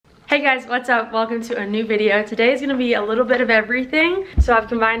Hey guys, what's up? Welcome to a new video. Today is gonna be a little bit of everything. So I've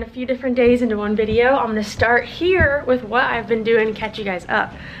combined a few different days into one video. I'm gonna start here with what I've been doing to catch you guys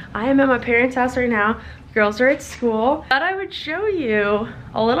up. I am at my parents' house right now. Girls are at school. Thought I would show you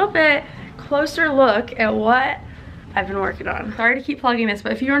a little bit closer look at what I've been working on. Sorry to keep plugging this,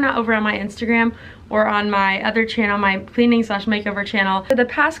 but if you are not over on my Instagram or on my other channel, my cleaning / makeover channel, for the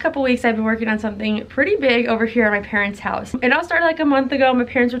past couple weeks I've been working on something pretty big over here at my parents' house. It all started like a month ago. My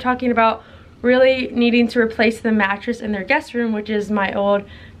parents were talking about really needing to replace the mattress in their guest room, which is my old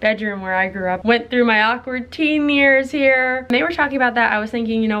bedroom where I grew up. Went through my awkward teen years here. They were talking about that. I was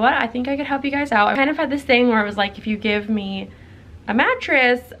thinking, you know what? I think I could help you guys out. I kind of had this thing where it was like, if you give me a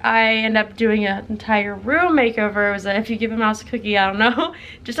mattress, I end up doing an entire room makeover. It was if you give a mouse a cookie, I don't know.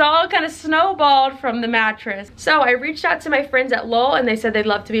 Just all kind of snowballed from the mattress. So I reached out to my friends at Lowell and they said they'd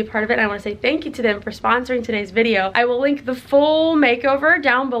love to be a part of it. And I want to say thank you to them for sponsoring today's video. I will link the full makeover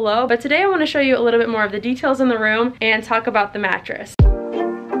down below, but today I want to show you a little bit more of the details in the room and talk about the mattress.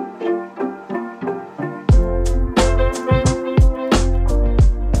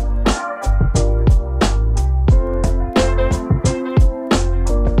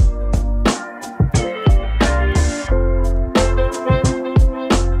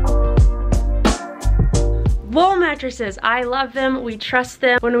 Mattresses. I love them. We trust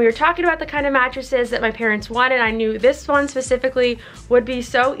them. When we were talking about the kind of mattresses that my parents wanted, I knew this one specifically would be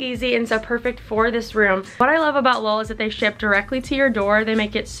so easy and so perfect for this room. What I love about Lowell is that they ship directly to your door. They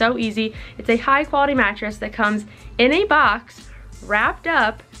make it so easy. It's a high quality mattress that comes in a box wrapped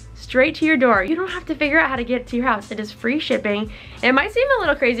up straight to your door. You don't have to figure out how to get it to your house. It is free shipping. It might seem a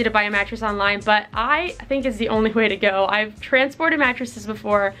little crazy to buy a mattress online, but I think it's the only way to go. I've transported mattresses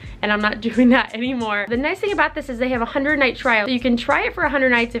before and I'm not doing that anymore. The nice thing about this is they have a 100-night trial. So you can try it for 100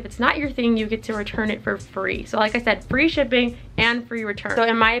 nights. If it's not your thing, you get to return it for free. So like I said, free shipping and free return. So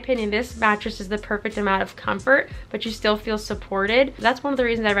in my opinion, this mattress is the perfect amount of comfort, but you still feel supported. That's one of the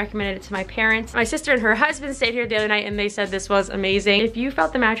reasons I recommended it to my parents. My sister and her husband stayed here the other night and they said this was amazing. If you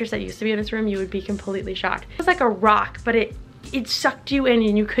felt the mattress that used to be in this room, you would be completely shocked. It was like a rock, but it sucked you in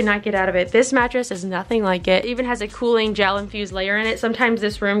and you could not get out of it. This mattress is nothing like it. It even has a cooling gel infused layer in it. Sometimes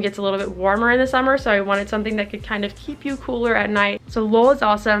this room gets a little bit warmer in the summer, so I wanted something that could kind of keep you cooler at night. So Lowell is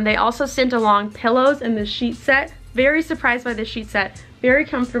awesome. They also sent along pillows in the sheet set. Very surprised by the sheet set. Very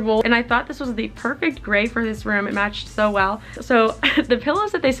comfortable, and I thought this was the perfect gray for this room. It matched so well. So the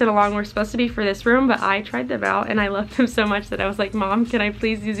pillows that they sent along were supposed to be for this room, but I tried them out and I loved them so much that I was like, Mom, can I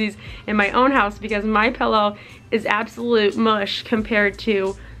please use these in my own house, because my pillow is absolute mush compared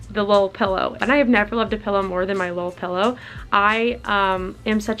to the Lowell pillow. And I have never loved a pillow more than my Lowell pillow. I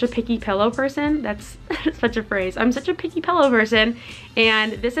am such a picky pillow person. That's such a phrase. I'm such a picky pillow person,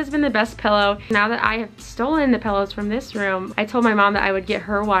 and this has been the best pillow. Now that I have stolen the pillows from this room, I told my mom that I would get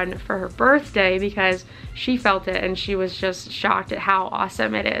her one for her birthday because she felt it and she was just shocked at how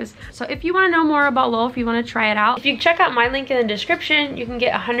awesome it is. So if you want to know more about Lowell, if you want to try it out, if you check out my link in the description, you can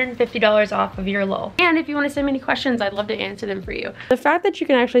get $150 off of your Lowell. And if you want to send me any questions, I'd love to answer them for you. The fact that you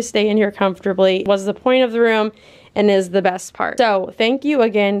can actually stay in here comfortably was the point of the room and is the best part. So thank you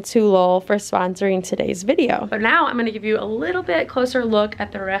again to Lowell for sponsoring today's video. But now I'm gonna give you a little bit closer look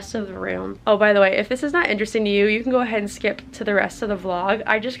at the rest of the room. Oh, by the way, if this is not interesting to you, you can go ahead and skip to the rest of the vlog.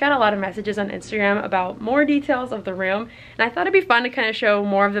 I just got a lot of messages on Instagram about more details of the room, and I thought it'd be fun to kind of show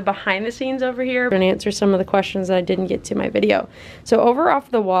more of the behind the scenes over here and answer some of the questions that I didn't get to in my video. So over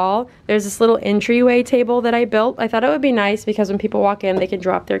off the wall, there's this little entryway table that I built. I thought it would be nice because when people walk in, they can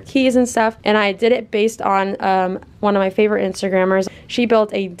drop their keys and stuff, and I did it based on one of my favorite Instagrammers. She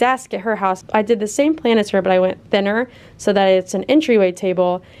built a desk at her house. I did the same plan as her, but I went thinner so that it's an entryway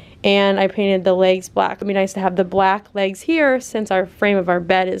table, and I painted the legs black. It'd be nice to have the black legs here since our frame of our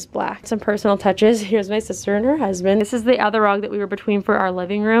bed is black. Some personal touches. Here's my sister and her husband. This is the other rug that we were between for our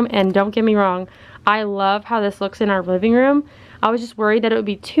living room, and don't get me wrong, I love how this looks in our living room. I was just worried that it would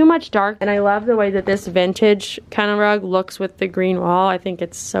be too much dark, and I love the way that this vintage kind of rug looks with the green wall. I think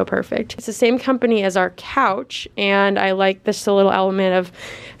it's so perfect. It's the same company as our couch, and I like this little element of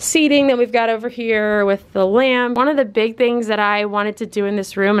seating that we've got over here with the lamp. One of the big things that I wanted to do in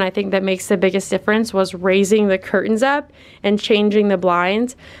this room, and I think that makes the biggest difference, was raising the curtains up and changing the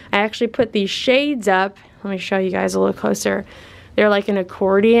blinds. I actually put these shades up. Let me show you guys a little closer. They're like an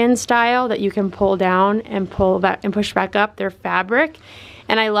accordion style that you can pull down and pull back and push back up. They're fabric.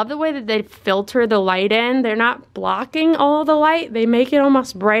 And I love the way that they filter the light in. They're not blocking all the light. They make it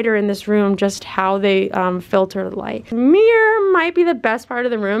almost brighter in this room, just how they filter the light. Mirror might be the best part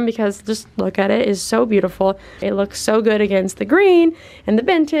of the room because just look at it, it's so beautiful. It looks so good against the green and the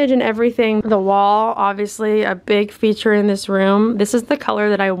vintage and everything. The wall, obviously a big feature in this room. This is the color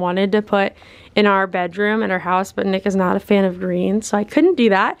that I wanted to put in our bedroom in our house, but Nick is not a fan of green, so I couldn't do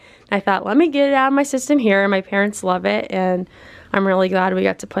that. I thought, let me get it out of my system here. My parents love it, and I'm really glad we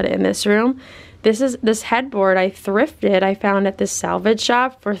got to put it in this room. This headboard I thrifted. I found at this salvage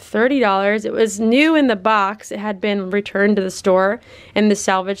shop for $30. It was new in the box. It had been returned to the store, and the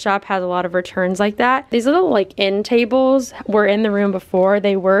salvage shop has a lot of returns like that. These little like end tables were in the room before.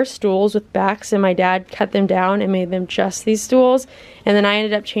 They were stools with backs, and my dad cut them down and made them just these stools. And then I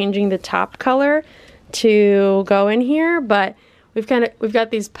ended up changing the top color to go in here, but we've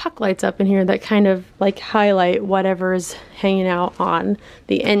got these puck lights up in here that kind of like highlight whatever is hanging out on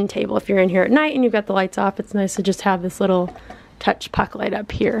the end table. If you're in here at night and you've got the lights off, it's nice to just have this little touch puck light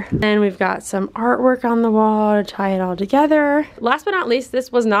up here. And we've got some artwork on the wall to tie it all together. Last but not least,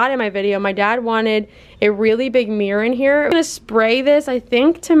 this was not in my video. My dad wanted a really big mirror in here. I'm gonna spray this, I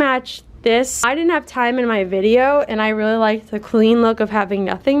think, to match this. I didn't have time in my video, and I really liked the clean look of having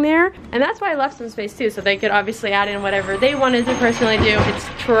nothing there. And that's why I left some space too, so they could obviously add in whatever they wanted to personally do. It's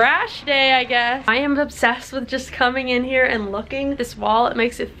trash day, I guess. I am obsessed with just coming in here and looking at this wall. It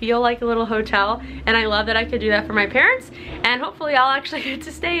makes it feel like a little hotel, and I love that I could do that for my parents, and hopefully I'll actually get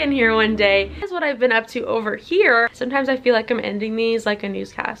to stay in here one day. That's what I've been up to over here. Sometimes I feel like I'm ending these like a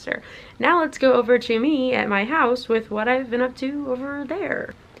newscaster. Now let's go over to me at my house with what I've been up to over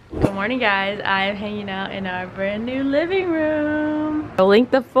there. Good morning, guys. I am hanging out in our brand new living room. I'll link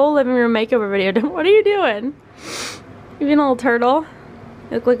the full living room makeover video. What are you doing? You being a little turtle?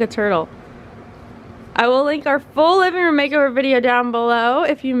 You look like a turtle. I will link our full living room makeover video down below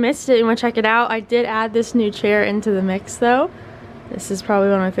if you missed it and want to check it out. I did add this new chair into the mix though. This is probably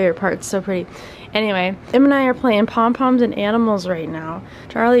one of my favorite parts. So pretty. Anyway, Em and I are playing pom-poms and animals right now.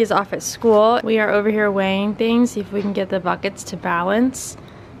 Charlie is off at school. We are over here weighing things, see if we can get the buckets to balance.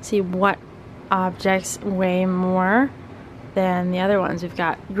 See what objects weigh more than the other ones. We've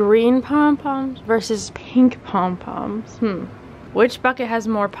got green pom-poms versus pink pom-poms. Which bucket has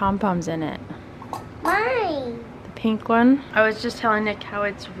more pom-poms in it? Mine. The pink one? I was just telling Nick how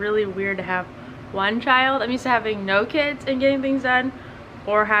it's really weird to have one child. I'm used to having no kids and getting things done,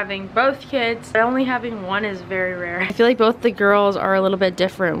 or having both kids. But only having one is very rare. I feel like both the girls are a little bit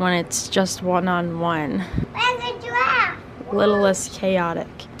different when it's just one-on-one. Where's the giraffe? A little less chaotic.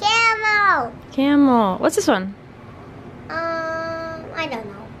 Camel. Camel. What's this one? I don't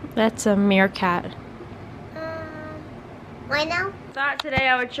know. That's a meerkat. Why now? Thought today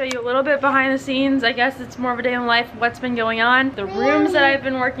I would show you a little bit behind the scenes. I guess it's more of a day in life, what's been going on, the rooms that I've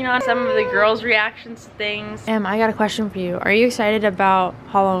been working on, some of the girls' reactions to things. I got a question for you. Are you excited about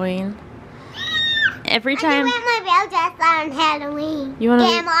Halloween? Every time. I wear my bell dress on Halloween. You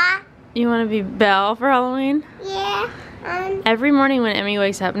want to be Belle for Halloween? Yeah. Every morning when Emmy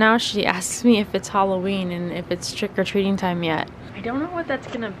wakes up now, she asks me if it's Halloween and if it's trick-or-treating time yet. I don't know what that's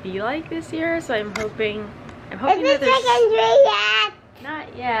gonna be like this year, so I'm hoping that there's...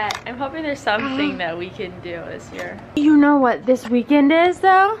 Not yet. I'm hoping there's something that we can do this year. You know what this weekend is,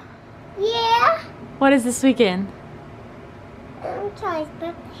 though? Yeah. What is this weekend? Charlie's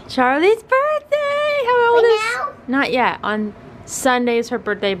birthday. Charlie's birthday! How old is... Now? Not yet. On Sunday is her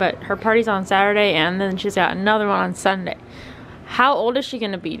birthday, but her party's on Saturday, and then she's got another one on Sunday. How old is she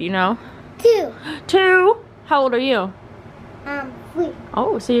gonna be, do you know? 2. 2? How old are you? 3.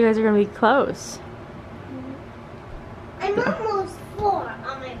 Oh, so you guys are gonna be close. I'm almost 4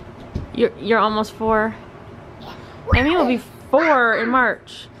 on my... You're almost 4? Yeah. Emmy will be 4 in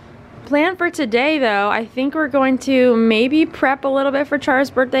March. Plan for today though, I think we're going to maybe prep a little bit for Char's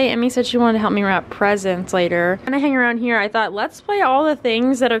birthday. Emmy said she wanted to help me wrap presents later. When I hang around here, I thought let's play all the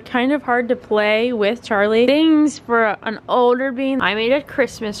things that are kind of hard to play with Charlie. Things for an older being. I made a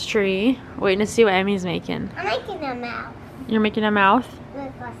Christmas tree. Waiting to see what Emmy's making. I'm making a mouth. You're making a mouth? With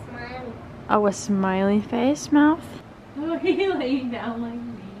a smiley. Oh, a smiley face mouth? Why are you laying down like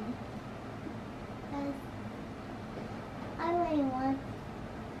me? I only want...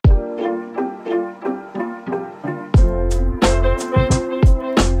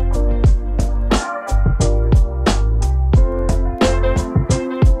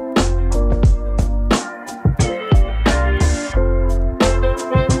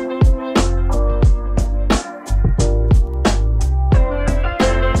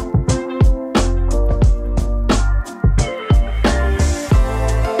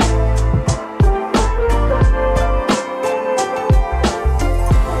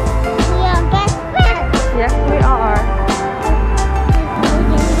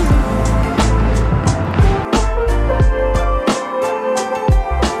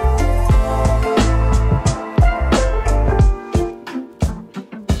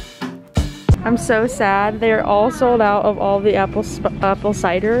 so sad. They're all sold out of all the apple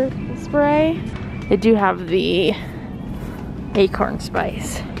cider spray. They do have the acorn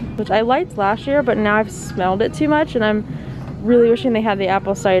spice, which I liked last year, but now I've smelled it too much and I'm really wishing they had the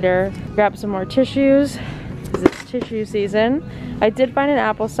apple cider. Grab some more tissues because it's tissue season. I did find an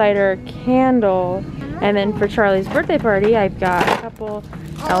apple cider candle, and then for Charlie's birthday party I've got a couple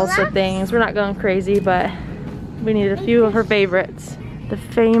Elsa things. We're not going crazy, but we needed a few of her favorites. The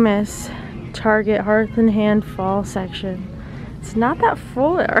famous Target Hearth and Hand fall section. It's not that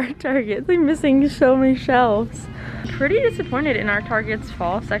full at our Target. They're missing so many shelves. I'm pretty disappointed in our Target's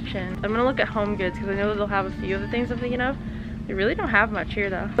fall section. I'm gonna look at Home Goods because I know they'll have a few of the things I'm thinking of. They really don't have much here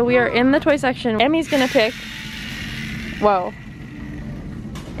though. So we are in the toy section. Emmy's gonna pick, whoa.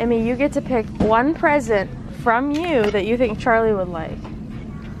 Emmy, you get to pick one present from you that you think Charlie would like.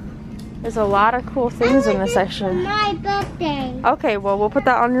 There's a lot of cool things in this section. My birthday. Okay, well we'll put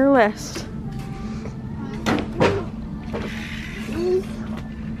that on your list.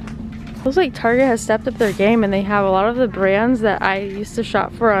 Feels like Target has stepped up their game and they have a lot of the brands that I used to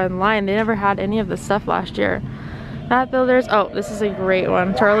shop for online. They never had any of the stuff last year. Mat Builders, oh, this is a great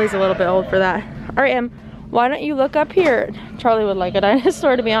one. Charlie's a little bit old for that. All right, Em, why don't you look up here? Charlie would like a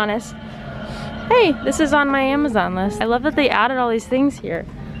dinosaur, to be honest. Hey, this is on my Amazon list. I love that they added all these things here.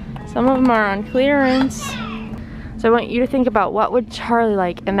 Some of them are on clearance. So I want you to think about what would Charlie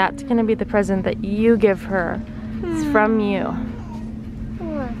like, and that's gonna be the present that you give her. It's from you.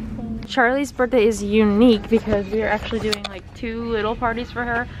 Charlie's birthday is unique because we are actually doing like 2 little parties for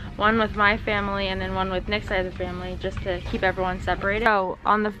her. One with my family and then one with Nick's side of the family, just to keep everyone separated. So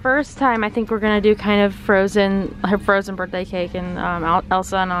on the first time, I think we're gonna do kind of her frozen birthday cake and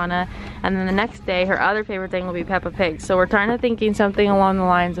Elsa and Anna. And then the next day, her other favorite thing will be Peppa Pig. So we're kind of thinking something along the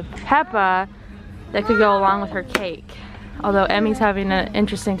lines of Peppa that could go along with her cake. Although Emmy's having an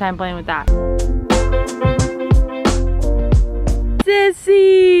interesting time playing with that.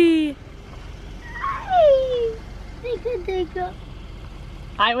 Sissy!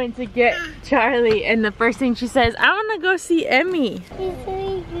 I went to get Charlie and the first thing she says, I want to go see Emmy.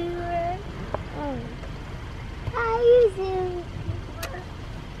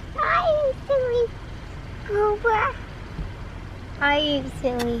 Are you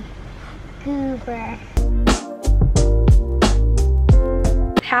silly goober?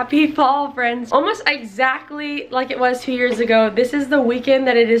 Happy fall, friends. Almost exactly like it was 2 years ago. This is the weekend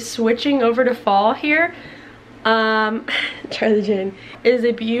that it is switching over to fall here. Charlie Jane, it is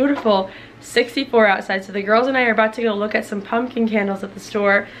a beautiful 64 outside. So the girls and I are about to go look at some pumpkin candles at the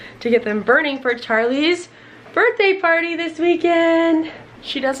store to get them burning for Charlie's birthday party this weekend.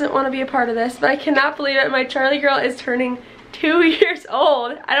 She doesn't want to be a part of this, but I cannot believe it. My Charlie girl is turning 2 years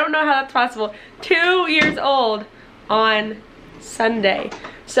old. I don't know how that's possible. 2 years old on Sunday.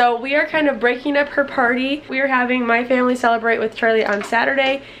 So we are kind of breaking up her party. We are having my family celebrate with Charlie on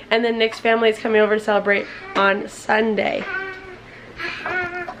Saturday, and then Nick's family is coming over to celebrate on Sunday.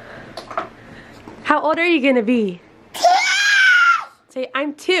 How old are you gonna be? 2. Say,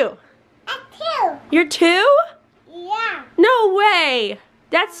 I'm 2. I'm 2. You're 2? Yeah. No way!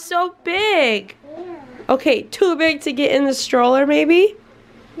 That's so big. Yeah. Okay, too big to get in the stroller maybe?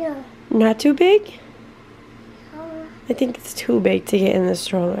 No. Not too big? I think it's too big to get in the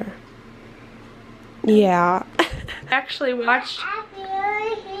stroller. Yeah. Actually watched.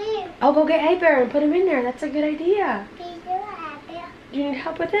 I'll go get Hey Bear and put him in there. That's a good idea. Do you need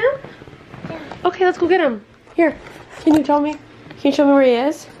help with him? Okay, let's go get him. Here, can you show me where he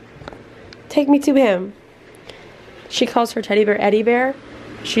is? Take me to him. She calls her teddy bear Eddie Bear.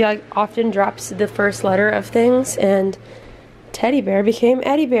 She like often drops the first letter of things, and Teddy Bear became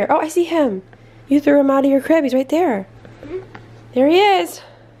Eddie Bear. Oh, I see him. You threw him out of your crib. He's right there. There he is.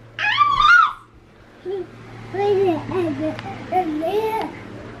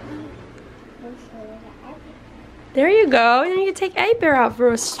 There you go. Then you can take Eddie Bear out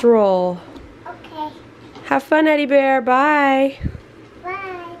for a stroll. Okay. Have fun, Eddie Bear. Bye.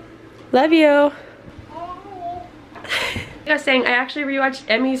 Bye. Love you. Bye. I was saying, I actually rewatched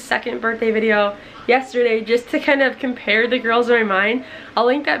Emmy's second birthday video yesterday just to kind of compare the girls in my mind. I'll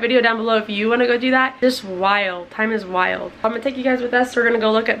link that video down below if you want to go do that. Just wild. Time is wild. I'm gonna take you guys with us. We're gonna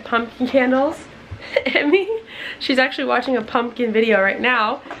go look at pumpkin candles. Emmy, she's actually watching a pumpkin video right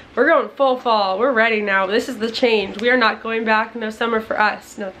now. We're going full fall. We're ready now. This is the change. We are not going back. No summer for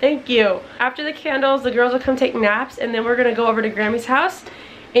us. No, thank you. After the candles, the girls will come take naps, and then we're gonna go over to Grammy's house.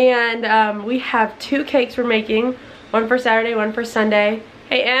 And we have 2 cakes we're making. One for Saturday, one for Sunday.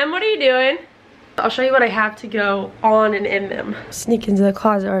 Hey, Em, what are you doing? I'll show you what I have to go on and in them. Sneak into the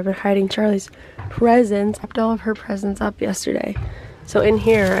closet where I've been hiding Charlie's presents. I wrapped all of her presents up yesterday. So in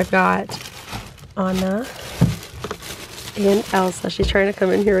here I've got Anna and Elsa. She's trying to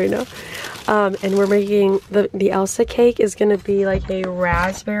come in here right now. And we're making the Elsa cake is gonna be like a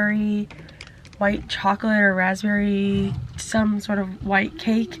raspberry white chocolate or raspberry some sort of white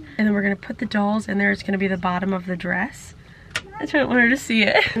cake, and then we're gonna put the dolls in there. It's gonna be the bottom of the dress. I don't want her to see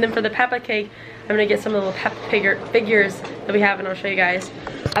it. And then for the Peppa cake, I'm gonna get some of the little Peppa figures that we have, and I'll show you guys.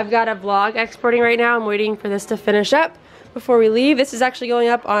 I've got a vlog exporting right now. I'm waiting for this to finish up before we leave. This is actually going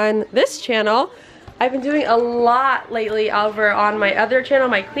up on this channel. I've been doing a lot lately over on my other channel,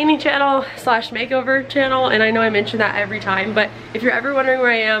 my cleaning channel / makeover channel, and I know I mention that every time, but if you're ever wondering where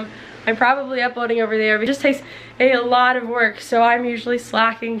I am, I'm probably uploading over there. It just takes a lot of work, so I'm usually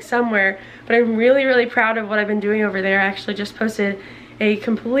slacking somewhere, but I'm really, really proud of what I've been doing over there. I actually just posted a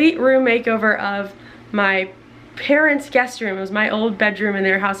complete room makeover of my parents' guest room. It was my old bedroom in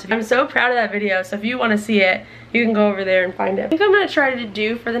their house. I'm so proud of that video, so if you want to see it, you can go over there and find it. I think I'm going to try to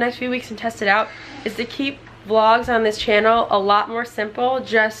do for the next few weeks and test it out is to keep vlogs on this channel a lot more simple,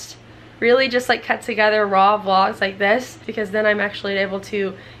 really just like cut together raw vlogs like this, because then I'm actually able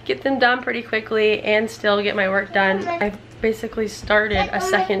to get them done pretty quickly and still get my work done. I've basically started a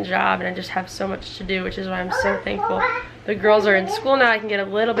second job and I just have so much to do, which is why I'm so thankful. The girls are in school now. I can get a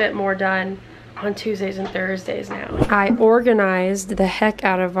little bit more done on Tuesdays and Thursdays now. I organized the heck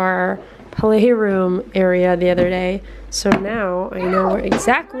out of our playroom area the other day, so now I know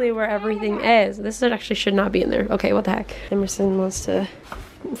exactly where everything is. This actually should not be in there. Okay, what the heck. Emerson wants to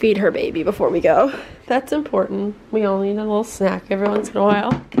feed her baby before we go. That's important. We all need a little snack every once in a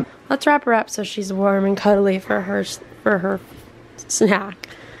while. Let's wrap her up so she's warm and cuddly for her snack.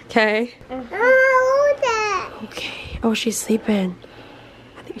 Okay? Okay. Oh, she's sleeping.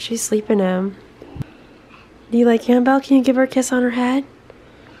 I think she's sleeping now. Do you like Annabelle? Can you give her a kiss on her head?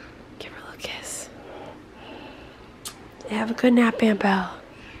 Give her a little kiss. Have a good nap, Annabelle.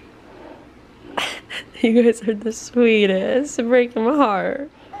 You guys are the sweetest. It's breaking my heart.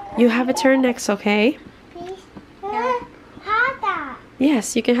 You have a turn next, okay?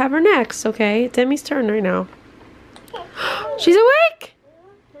 Yes, you can have her next, okay? It's Emmy's turn right now. She's awake!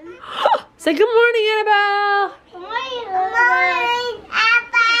 Say good morning, Annabelle! Good morning.